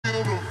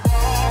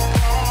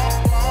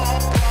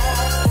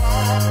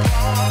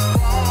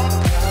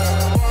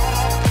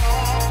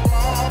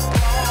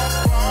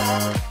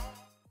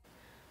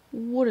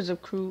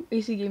up, crew?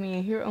 AC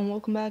Gaming here, and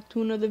welcome back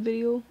to another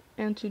video.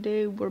 And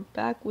today we're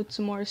back with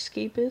some more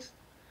Escapists.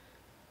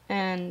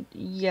 And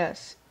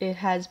yes, it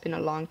has been a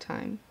long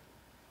time.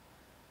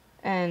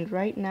 And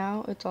right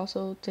now, it's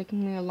also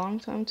taking me a long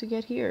time to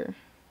get here.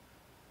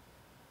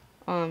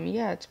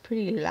 Yeah, it's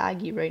pretty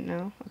laggy right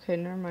now. Okay,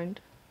 never mind.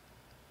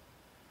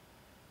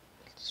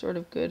 It's sort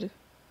of good.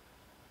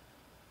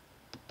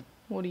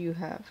 What do you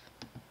have?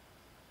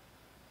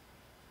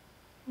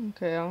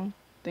 Okay, I don't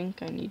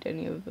think I need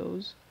any of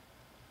those.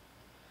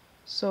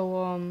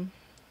 So,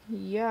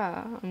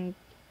 yeah,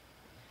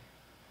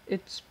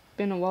 it's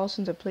been a while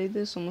since I played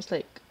this, almost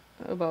like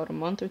about a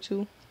month or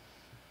two.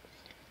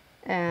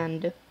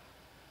 And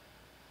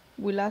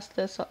we left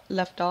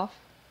off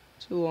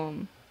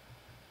to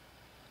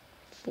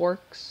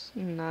forks,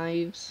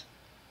 knives.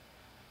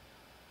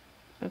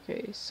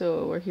 Okay,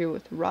 so we're here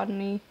with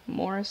Rodney,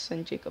 Morris,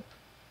 and Jacob.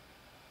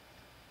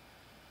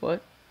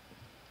 What?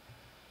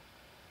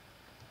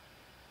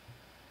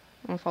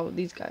 I'm gonna follow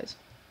these guys.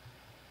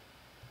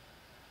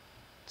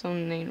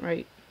 Something ain't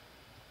right.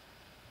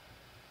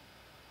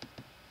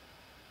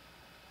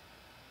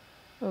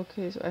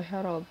 Okay, so I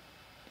had all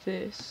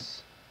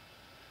this.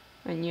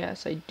 And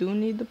yes, I do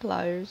need the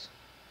pliers.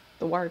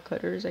 The wire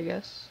cutters, I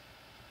guess.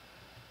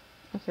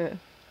 Okay.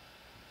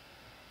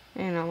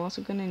 And I'm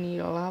also gonna need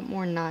a lot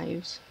more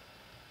knives.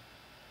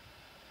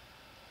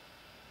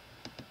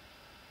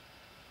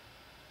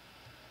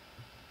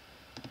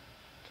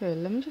 Okay,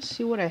 let me just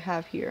see what I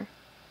have here.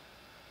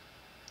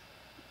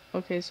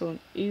 Okay, so an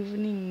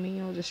evening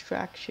meal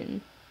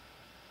distraction.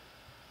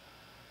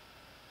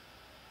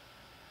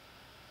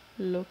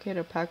 Locate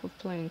a pack of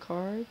playing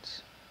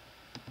cards.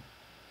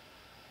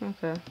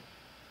 Okay.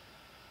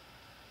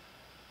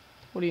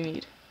 What do you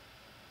need?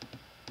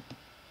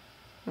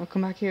 Oh,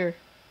 come back here.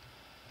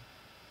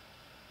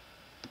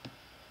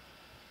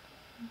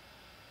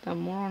 That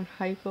moron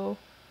Heiko.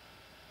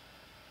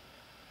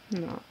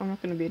 No, I'm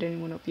not gonna beat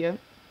anyone up yet.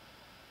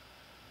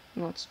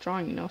 I'm not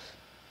strong enough.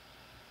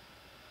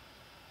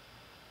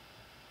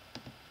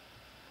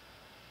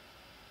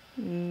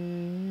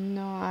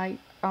 No, I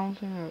don't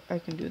think I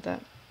can do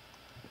that.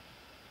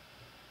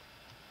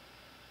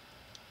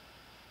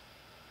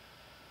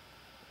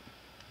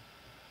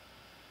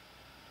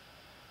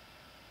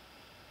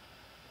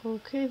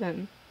 Okay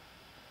then.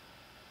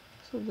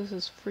 So this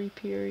is free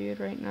period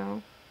right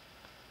now,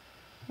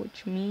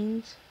 which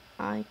means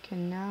I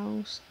can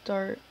now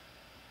start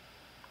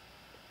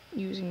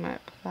using my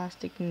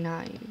plastic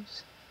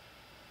knives.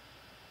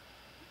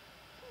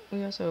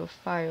 We also have a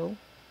file.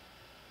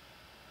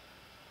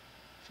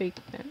 Fake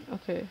pen.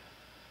 Okay.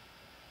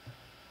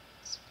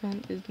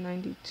 Spent is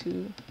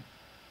 92.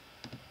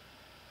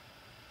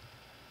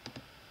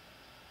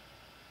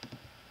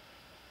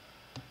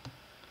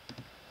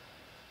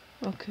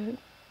 Okay.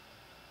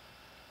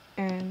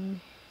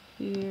 And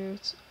here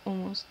it's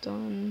almost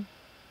done.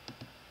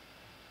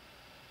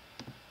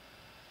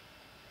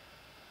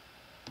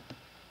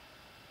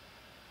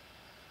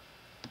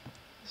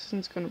 This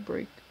thing's gonna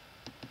break.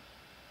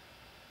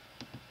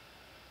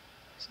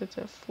 So it's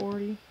at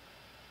 40.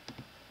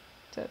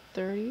 It's at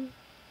 30.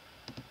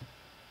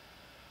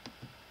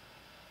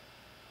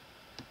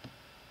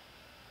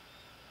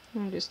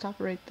 I'm gonna just stop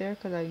right there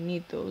because I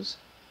need those.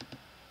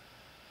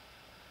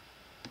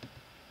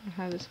 I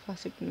have this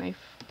plastic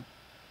knife.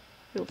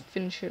 It'll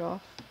finish it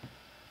off.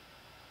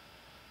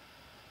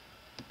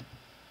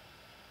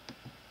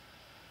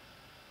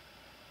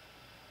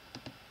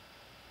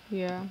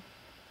 Yeah.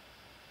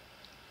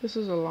 This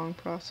is a long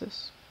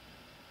process.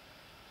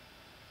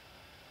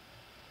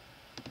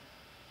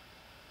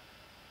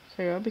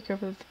 Okay, I'll be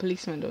careful if the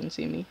policemen don't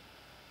see me.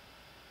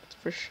 That's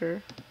for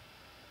sure.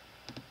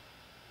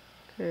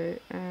 Okay,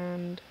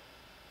 and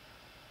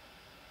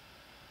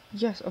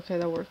yes, okay,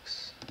 that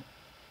works.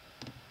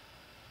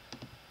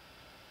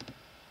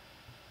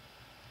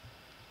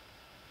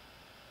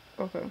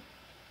 Okay.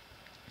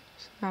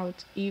 So now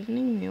it's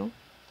evening meal.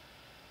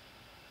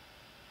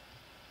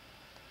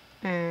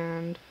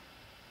 And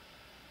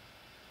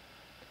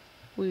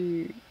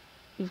we've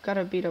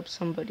gotta beat up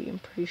somebody, I'm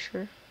pretty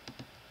sure.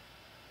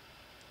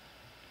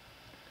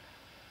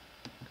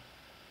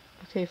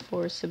 Okay,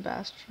 for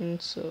Sebastian,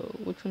 so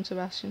which one's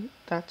Sebastian?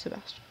 That's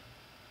Sebastian.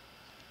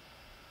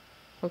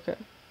 Okay.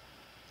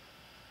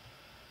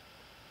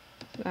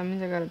 So that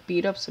means I gotta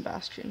beat up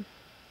Sebastian.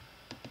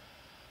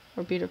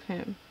 Or beat up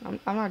him. I'm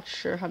not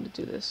sure how to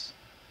do this.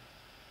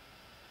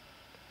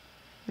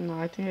 No,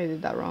 I think I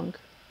did that wrong.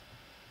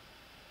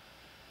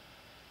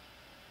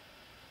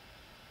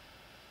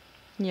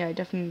 Yeah, I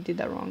definitely did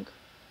that wrong.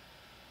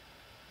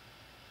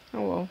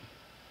 Oh well.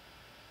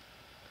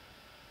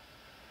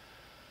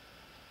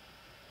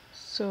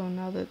 So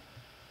now that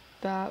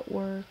that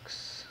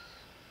works,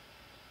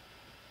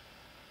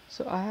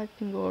 so I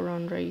can go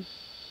around right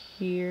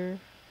here.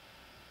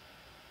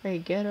 I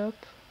get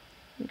up,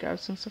 grab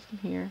some stuff from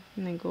here,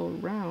 and then go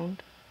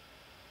around.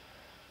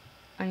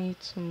 I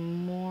need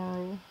some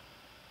more,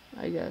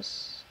 I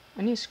guess.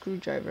 I need a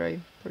screwdriver,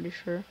 I'm pretty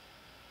sure.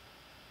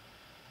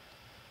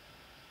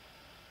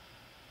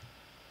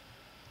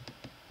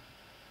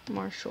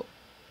 Marshall.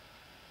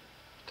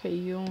 Okay,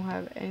 you don't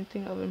have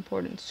anything of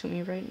importance to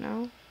me right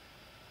now.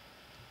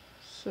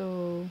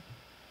 So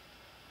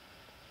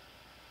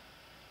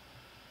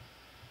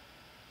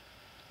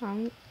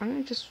I'm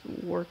gonna just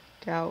work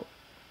out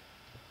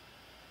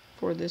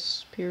for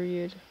this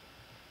period.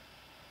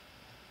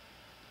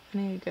 I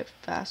need to get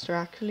faster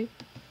actually.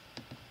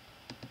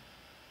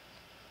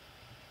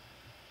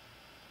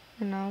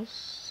 And I'll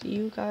see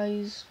you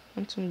guys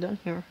once I'm done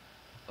here.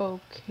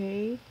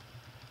 Okay.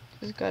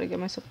 Just gotta get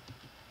myself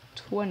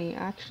 20.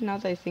 Actually, now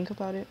that I think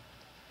about it,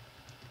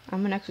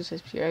 I'm an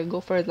exercise player. I go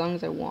for as long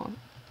as I want.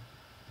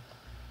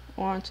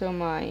 Or until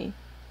my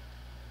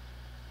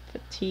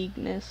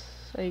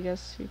fatigueness, I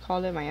guess you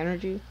call it, my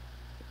energy.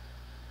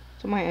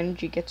 So my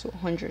energy gets to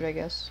 100, I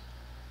guess.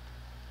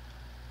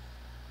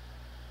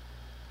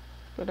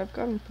 But I've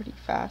gotten pretty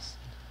fast.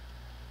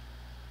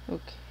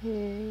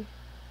 Okay.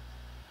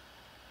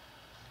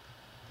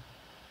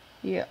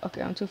 Yeah,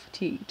 okay, I'm too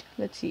fatigued.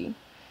 Let's see.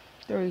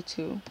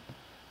 32.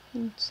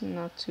 It's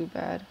not too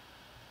bad.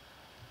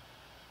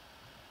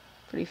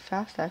 Pretty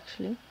fast,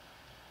 actually.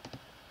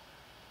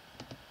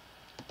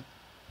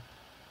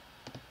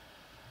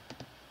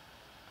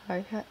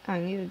 I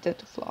need a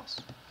dental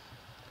floss.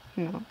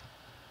 No.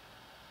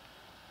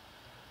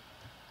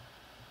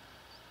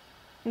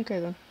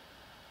 Okay then.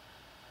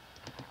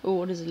 Oh,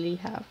 what does Lee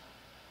have?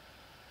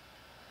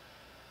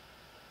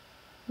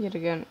 Yet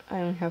again, I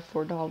only have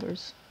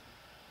 $4.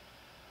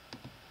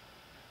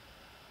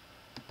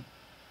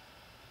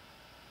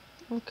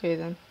 Okay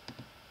then.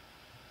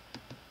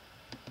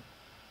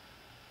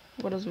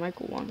 What does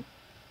Michael want?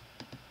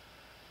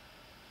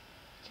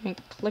 Can I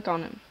click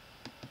on him?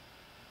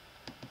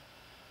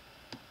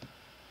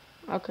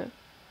 Okay.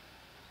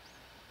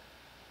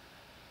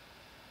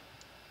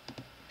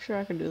 Sure,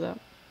 I can do that.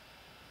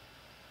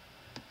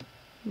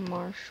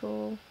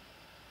 Marshall.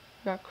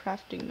 Got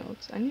crafting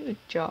notes. I need a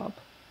job.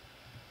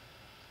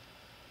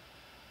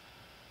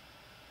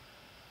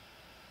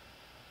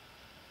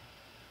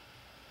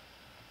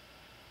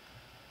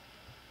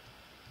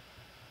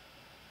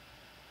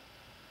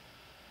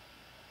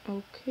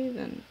 Okay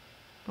then.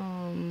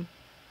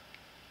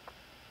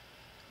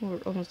 We're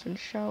almost done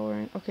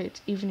showering. Okay,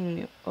 it's evening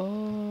meal.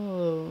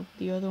 Oh,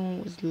 the other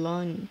one was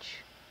lunch.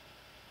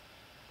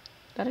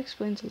 That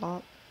explains a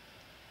lot.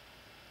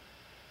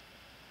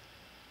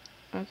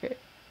 Okay.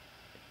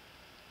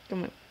 Got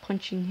my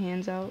punching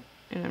hands out,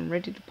 and I'm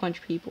ready to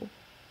punch people.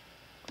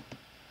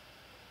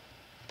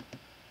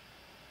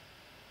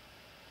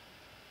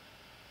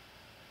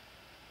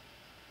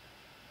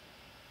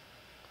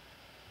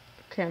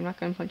 Okay, I'm not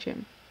gonna punch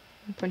him.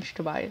 I'm punch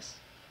Tobias.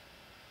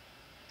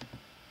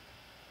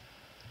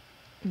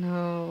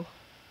 No.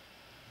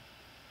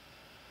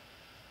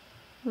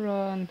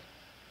 Run.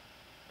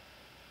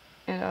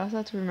 And I also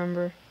have to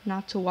remember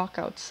not to walk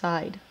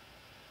outside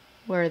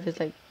where there's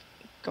like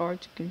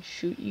guards who can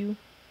shoot you.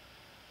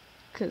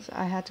 Because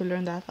I had to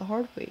learn that the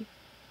hard way.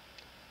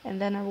 And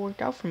that never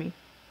worked out for me.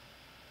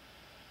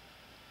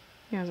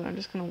 Yeah, so I'm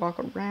just gonna walk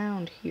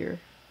around here.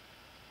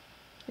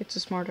 It's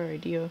a smarter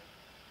idea.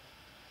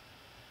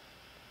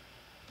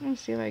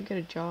 Let's see if I get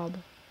a job.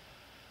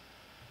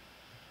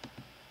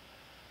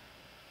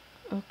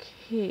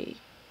 Okay.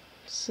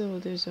 So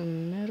there's a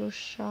metal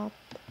shop.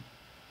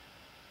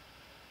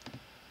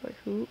 Wait,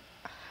 who?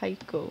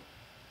 Heiko.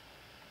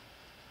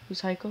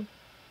 Who's Heiko?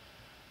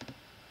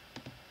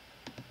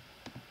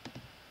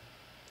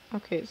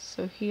 Okay,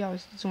 so he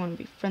obviously doesn't want to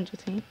be friends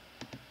with me.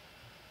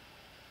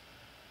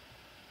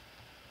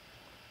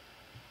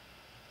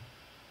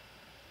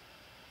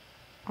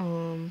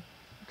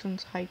 Which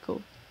one's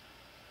Heiko?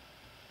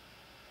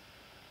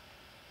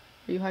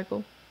 Are you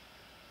Heiko?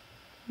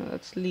 No,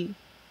 that's Lee.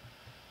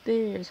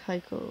 There's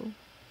Heiko.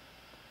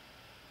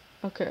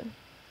 Okay.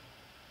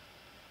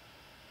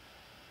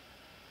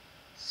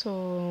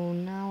 So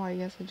now I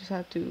guess I just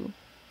have to...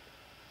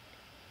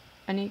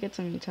 I need to get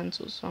some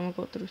utensils, so I'm gonna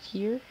go through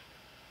here.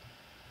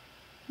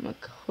 I'm gonna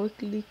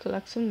quickly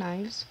collect some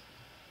knives.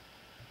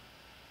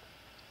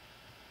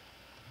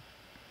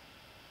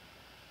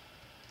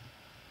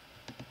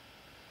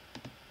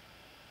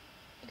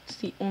 It's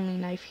the only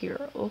knife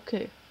here.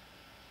 Okay.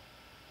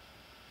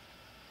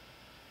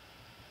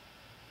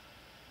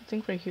 I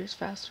think right here is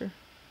faster.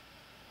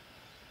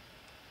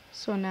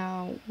 So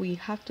now we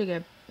have to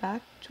get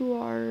back to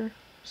our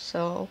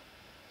cell,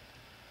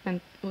 and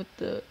with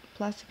the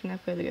plastic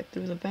knife we have to get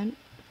through the vent,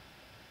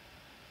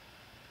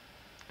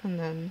 and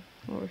then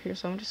over here.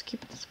 So I'm just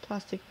keep this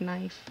plastic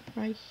knife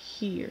right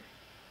here.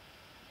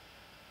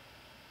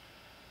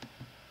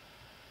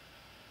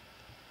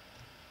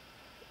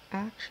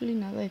 Actually,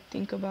 now that I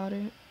think about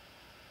it,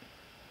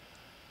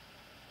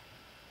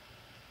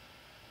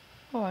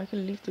 oh, I could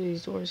leave through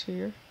these doors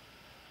here.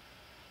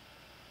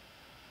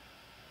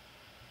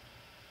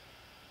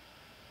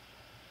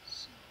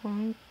 So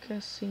I'm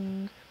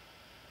guessing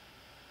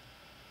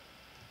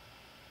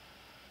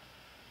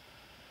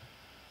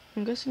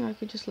I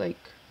could just like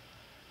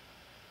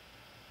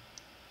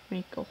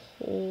make a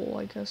hole,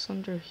 I guess,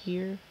 under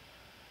here,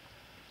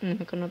 and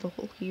make another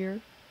hole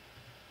here.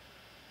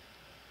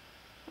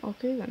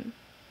 Okay then.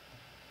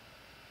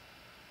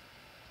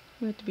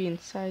 We have to be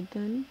inside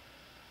then.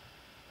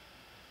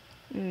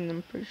 And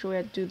I'm pretty sure we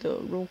have to do the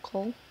roll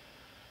call.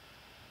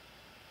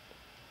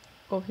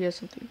 Oh, he has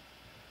something.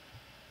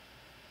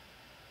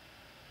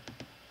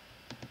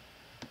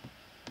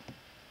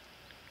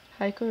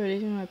 Heiko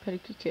releasing my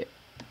pedicure kit.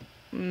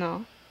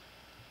 No.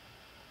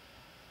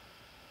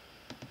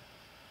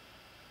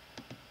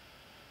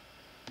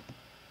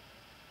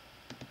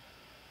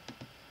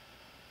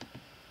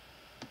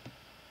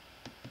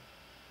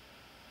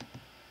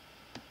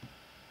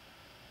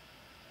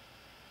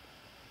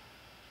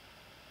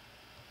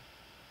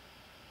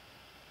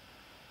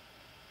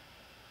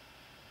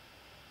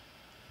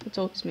 It's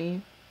always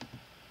me.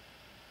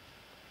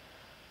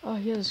 Oh,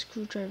 he has a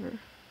screwdriver.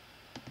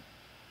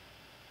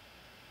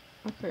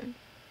 Okay.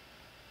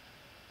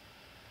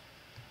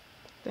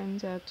 That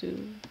means I have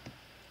to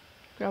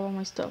grab all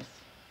my stuff.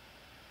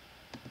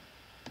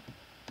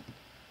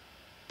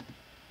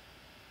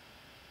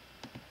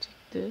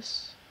 Take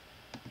this.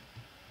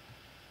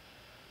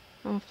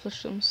 I'm gonna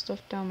flush some stuff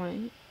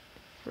down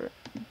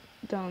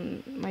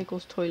down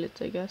Michael's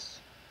toilet, I guess.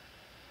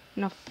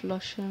 Not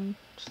flush him,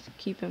 just to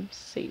keep him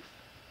safe.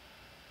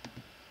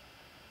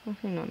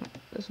 Okay, no,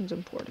 this one's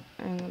important.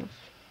 I'm gonna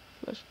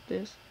flush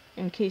this.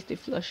 In case they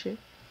flush it,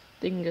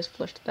 they can just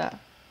flush that.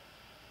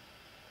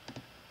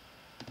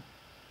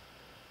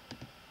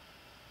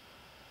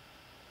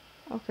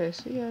 Okay,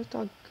 so yeah, it's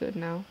all good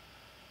now.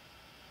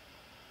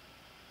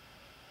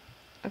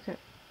 Okay.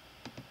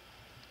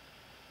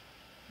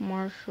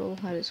 Marshall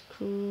had his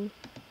crew.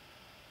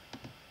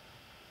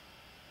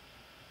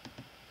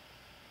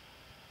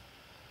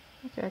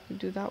 Okay, I could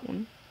do that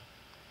one.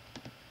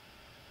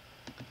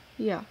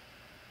 Yeah.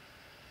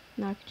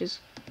 Now I could just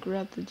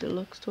grab the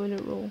deluxe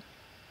toilet roll.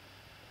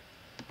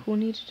 Who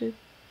needed it?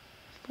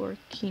 For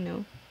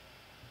Kino.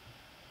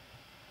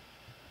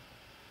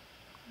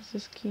 Is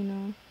this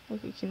Kino?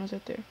 Okay, Kino's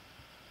right there.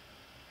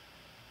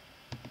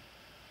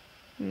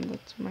 And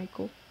that's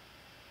Michael.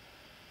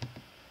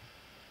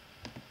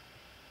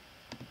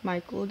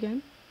 Michael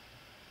again.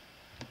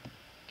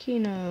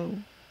 Kino.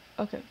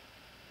 Okay.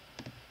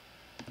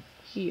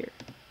 Here.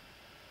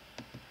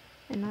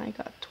 And I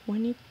got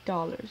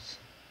 $20.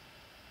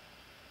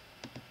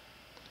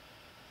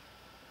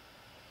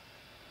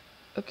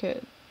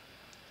 Okay.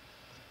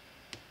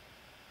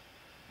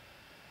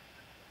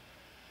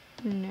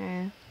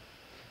 Nah.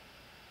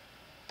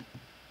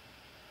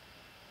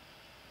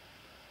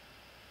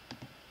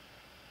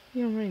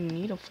 You don't really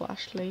need a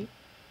flashlight.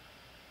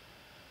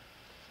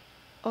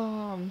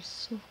 Oh, I'm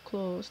so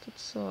close. That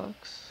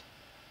sucks.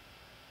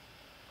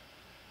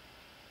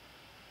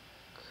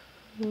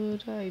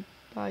 Could I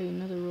buy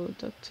another roll of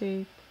duct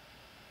tape?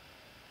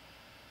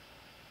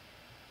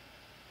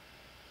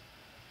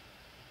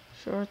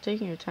 Sure,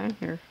 taking your time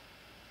here.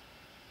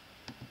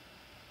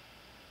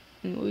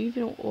 And we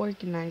even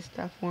organized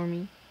that for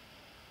me.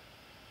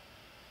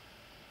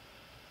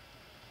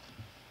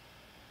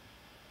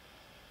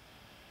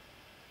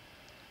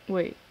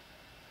 Wait.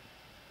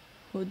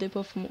 Who'd they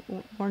put for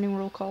morning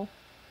roll call?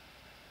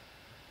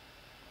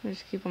 I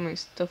just keep all my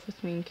stuff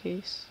with me in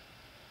case.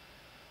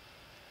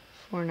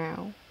 For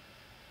now.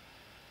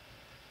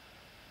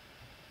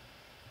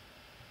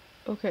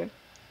 Okay.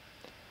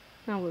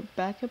 Now we're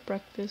back at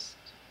breakfast.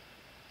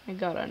 I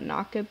gotta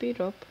not get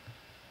beat up.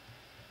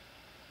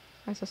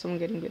 I saw someone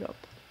getting beat up.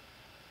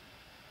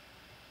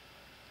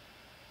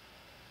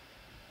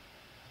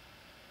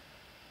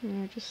 And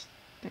you're just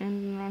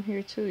standing around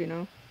here too, you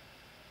know.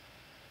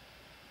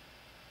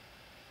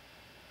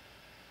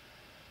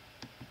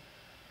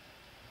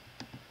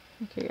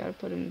 Okay, gotta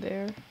put him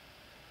there.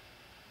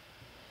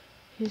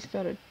 He's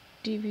got a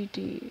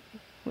DVD.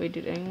 Wait,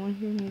 did anyone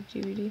here need a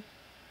DVD?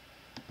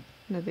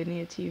 No, they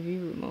need a TV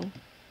remote.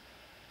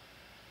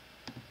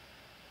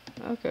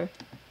 Okay,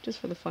 just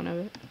for the fun of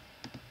it.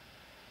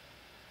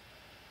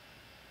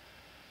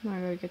 Now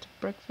I gotta get to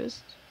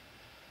breakfast.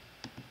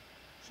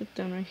 Sit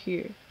down right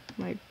here.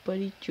 My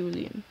buddy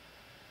Julian.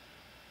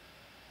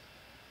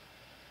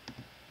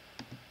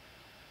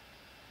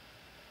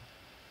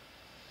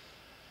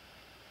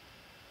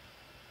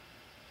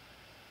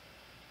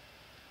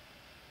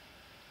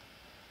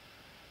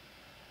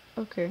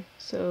 Okay,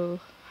 so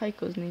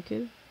Heiko's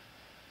naked.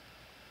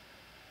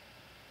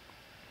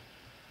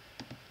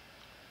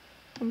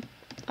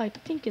 I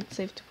think it's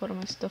safe to put all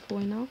my stuff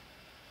away now.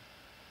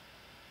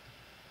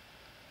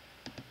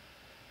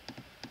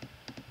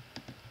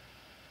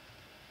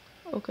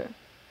 Okay.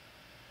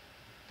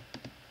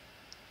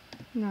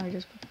 Now I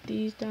just put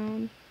these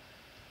down.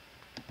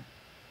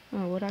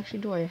 Oh, what actually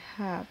do I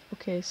have?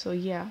 Okay, so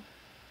yeah.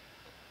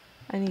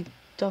 I need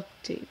duct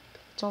tape.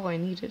 That's all I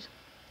needed.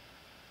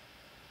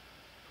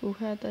 Who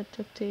had that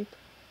duct tape?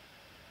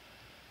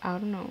 I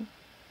don't know.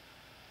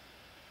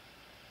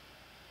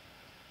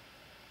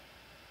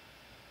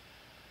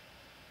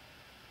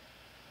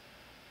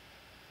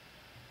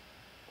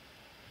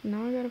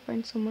 Now I gotta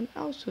find someone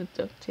else with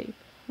duct tape.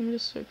 Let me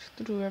just search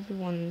through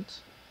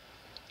everyone's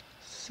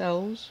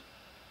cells.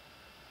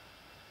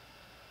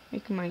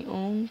 Making my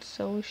own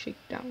cell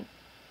shakedown.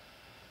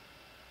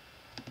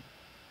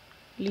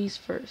 Lee's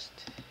first.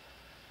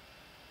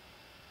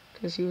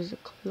 Because he was the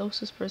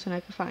closest person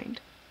I could find.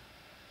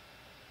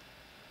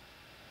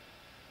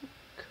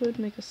 Could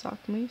make a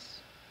sock mace,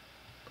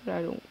 but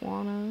I don't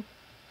wanna.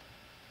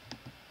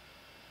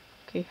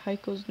 Okay,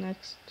 Heiko's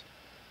next.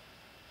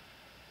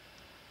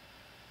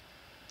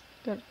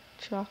 Got a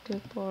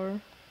chocolate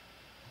bar.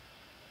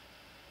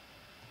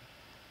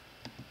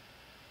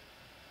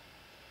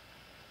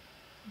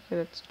 Okay,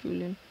 that's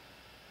Julian.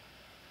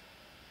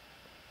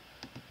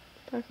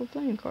 Pack of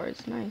playing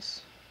cards,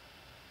 nice.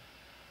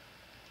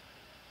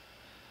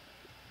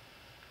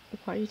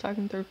 Why are you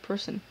talking third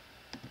person?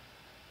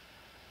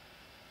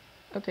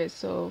 Okay,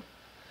 so,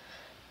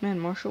 man,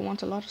 Marshall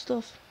wants a lot of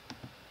stuff.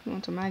 He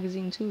wants a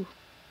magazine too.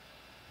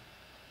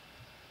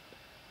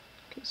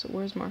 Okay, so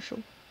where's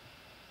Marshall?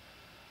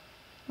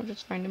 I'll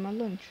just find him at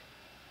lunch.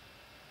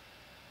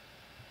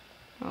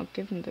 I'll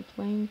give him the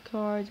playing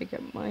cards, I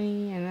get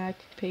money, and I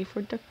can pay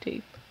for duct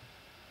tape.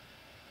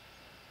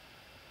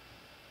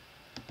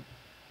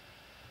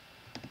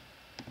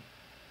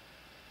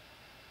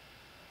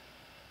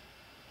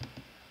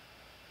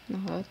 No,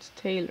 that's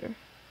Taylor.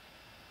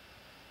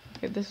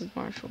 Okay, this is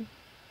Marshall.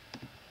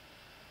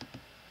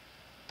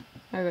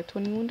 I got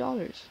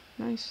 $21.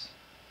 Nice.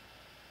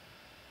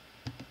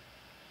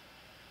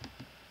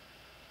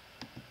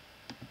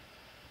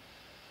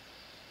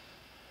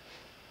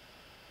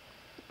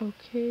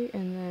 Okay,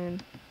 and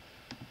then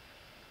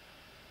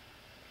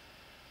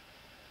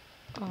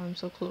oh, I'm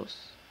so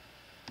close.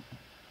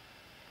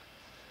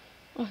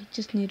 Oh, I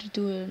just need to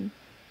do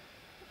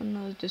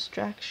another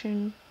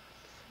distraction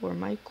for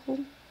Michael,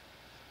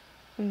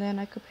 and then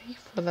I could pay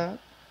for that.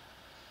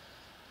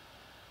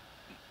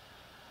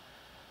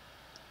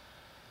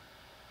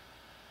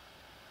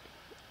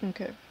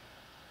 Okay.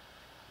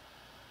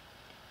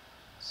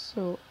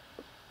 So,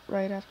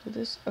 right after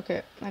this,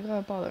 okay, I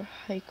gotta bother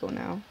Heiko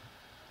now.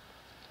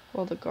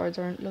 While the guards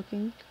aren't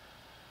looking.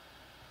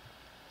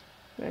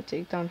 I gotta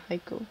take down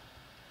Heiko.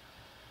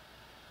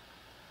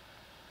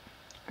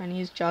 I need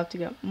his job to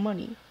get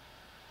money.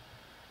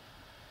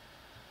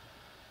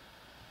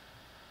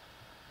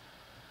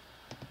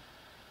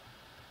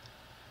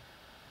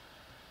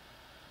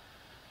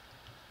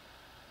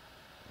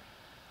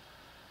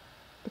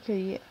 Okay,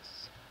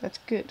 yes, that's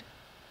good.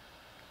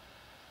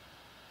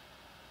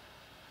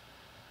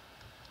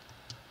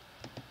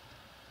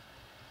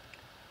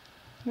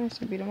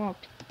 Nice, I beat him up.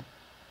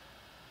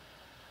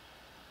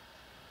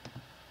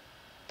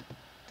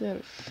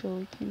 That'll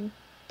show you.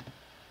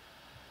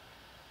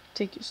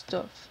 Take your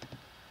stuff.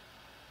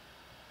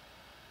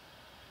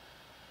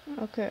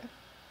 Okay.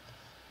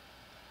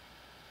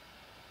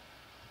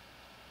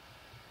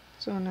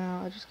 So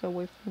now I just gotta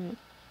wait for him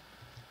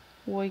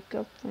to wake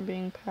up from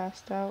being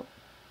passed out.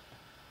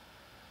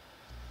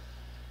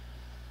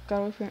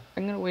 Gotta wait for him.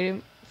 I'm gonna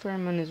wait for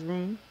him in his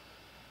room.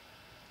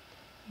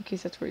 In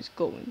case that's where he's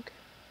going.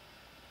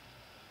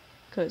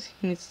 Because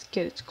he needs to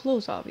get his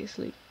clothes,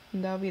 obviously.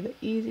 And that'll be the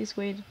easiest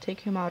way to take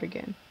him out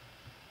again.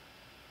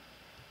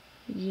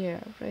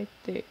 Yeah, right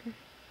there.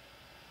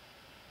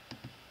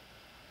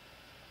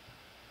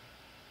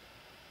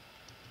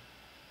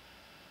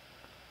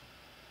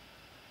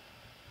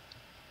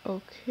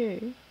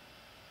 Okay.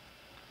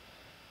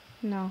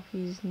 Now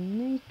he's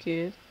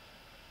naked.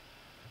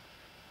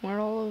 Where are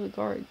all of the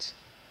guards?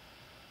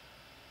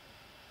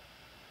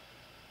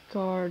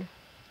 Guard.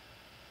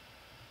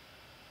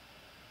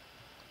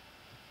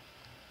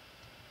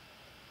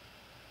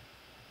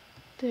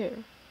 There.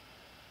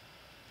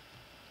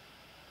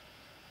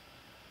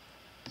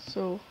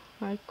 So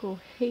Michael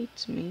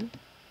hates me.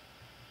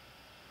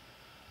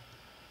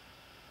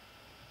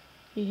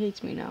 He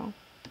hates me now.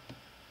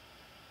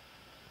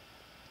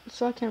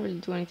 So I can't really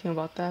do anything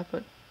about that,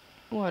 but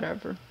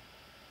whatever.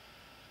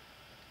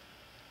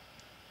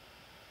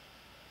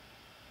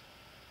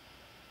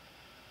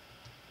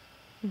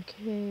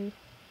 Okay.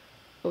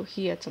 Oh,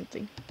 he had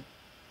something.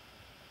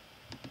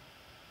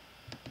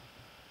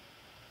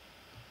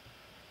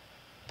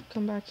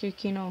 Come back here,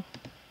 Kino.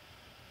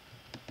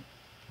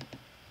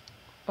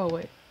 Oh,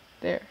 wait.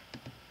 There.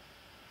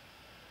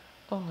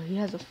 Oh, he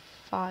has a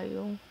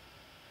file.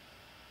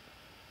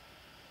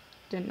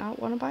 Did not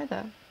want to buy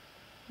that.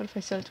 What if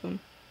I sell it to him?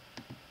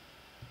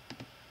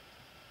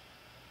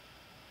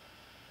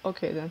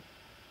 Okay, then.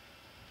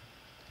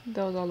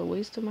 That was all a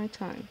waste of my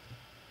time.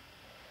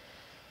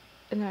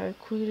 And I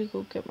quickly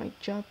go get my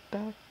job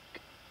back.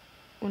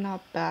 Well,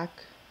 not back.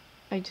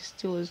 I just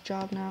steal his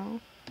job now.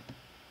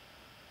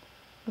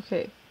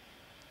 Okay.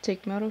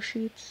 Take metal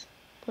sheets,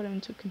 put them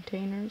into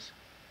containers.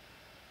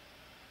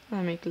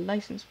 I make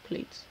license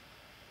plates.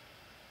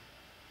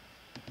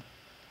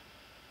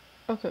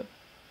 Okay.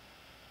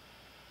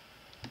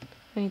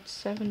 I need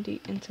 70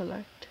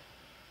 intellect.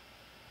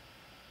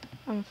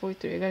 I'm at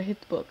 43. I gotta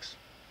hit the books.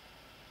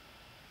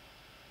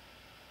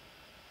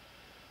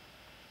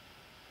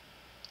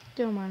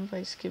 Don't mind if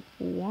I skip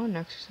one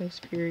exercise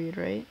period,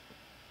 right?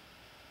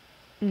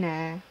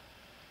 Nah.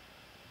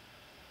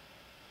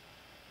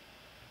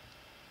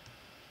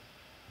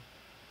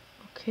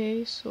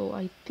 Okay, so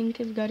I think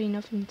I've got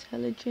enough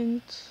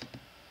intelligence.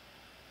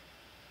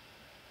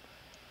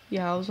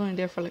 Yeah, I was only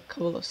there for like a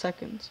couple of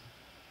seconds.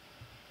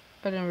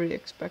 I didn't really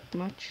expect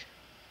much.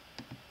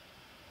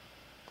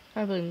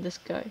 I blame this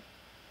guy.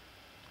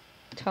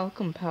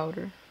 Talcum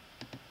powder.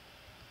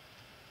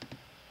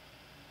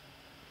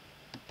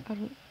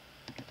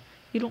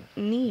 You don't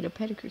need a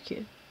pedicure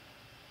kit.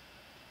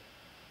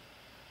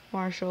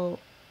 Marshall.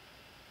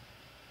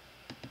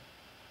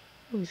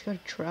 Oh, he's got a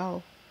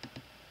trowel.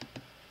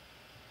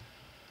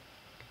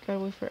 Gotta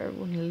wait for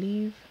everyone to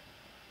leave.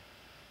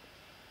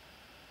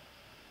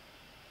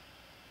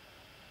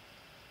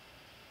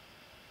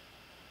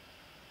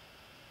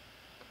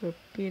 Gotta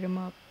beat him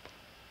up.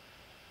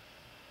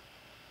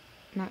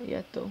 Not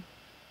yet though.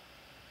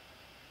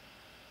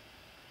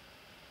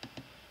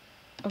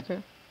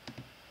 Okay.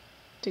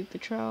 Take the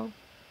trowel.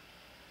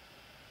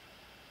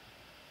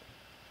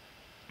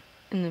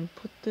 And then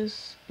put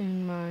this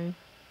in my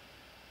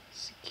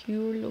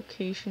secure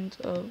locations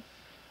of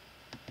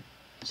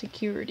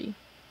security.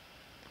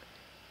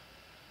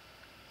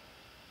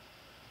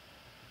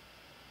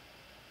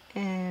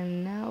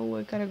 And now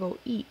I gotta go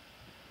eat.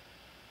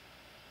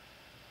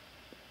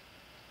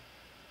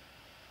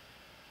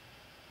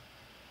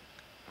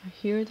 I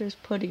hear there's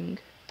pudding.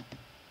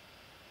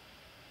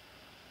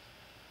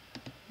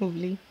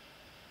 Lovely.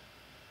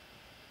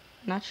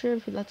 Not sure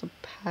if that's a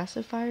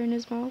pacifier in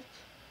his mouth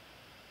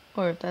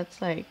or if that's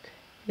like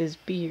his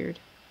beard.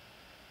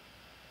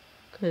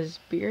 Because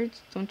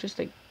beards don't just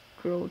like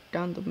grow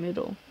down the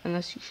middle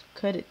unless you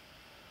cut it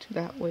to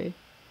that way.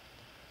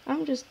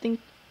 I'm just think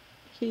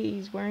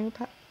he's wearing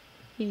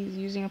he's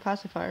using a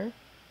pacifier.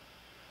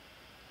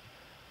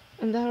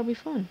 And that'll be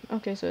fun.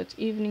 Okay, so it's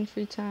evening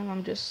free time.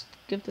 I'm just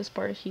give this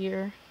part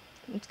here.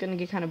 It's gonna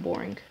get kind of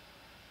boring.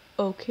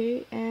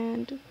 Okay,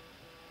 and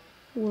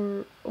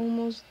we're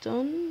almost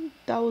done.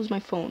 That was my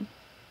phone.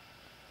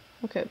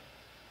 Okay.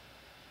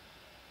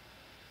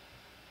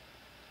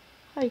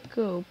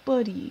 Heiko,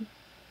 buddy.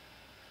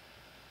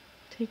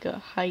 Take a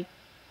hike.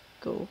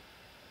 Go.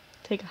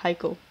 Take a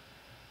hike.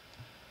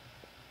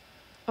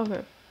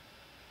 Okay.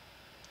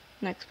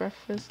 Next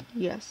breakfast.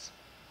 Yes.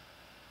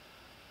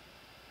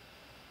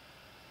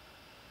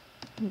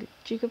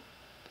 Jacob.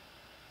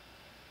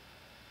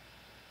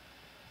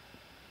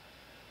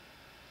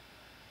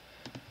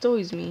 It's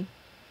always me.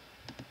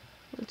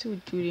 Let's see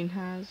what Julian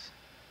has.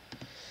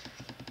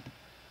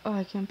 Oh,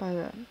 I can't buy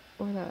that.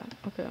 Or that.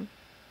 Okay.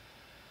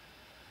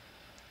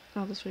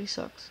 Oh, this really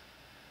sucks.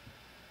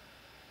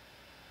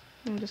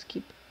 I'll just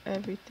keep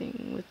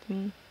everything with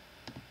me.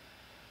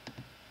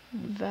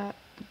 That.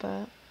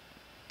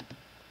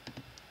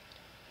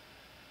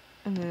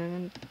 And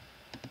then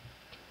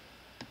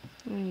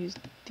I'm gonna use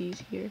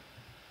these here.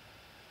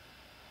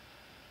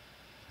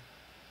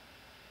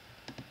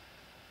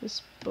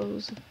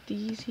 Dispose of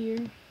these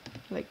here.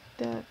 Like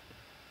that.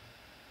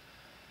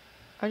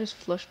 I just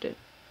flushed it.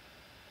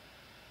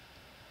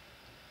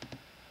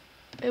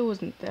 It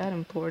wasn't that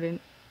important,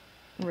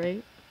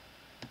 right?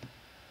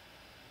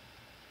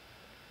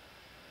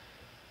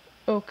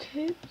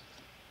 Okay.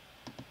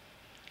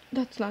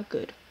 That's not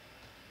good.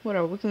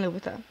 Whatever, we can live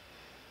with that.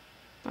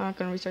 I'm not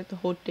gonna restart the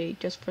whole day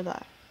just for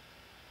that.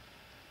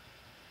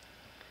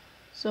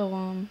 So,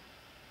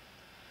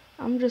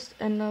 I'm just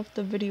ending off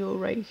the video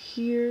right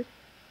here.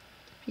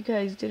 If you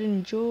guys did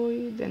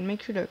enjoy, then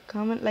make sure to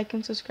comment, like,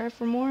 and subscribe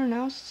for more, and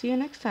I'll see you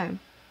next time.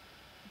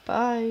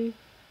 Bye.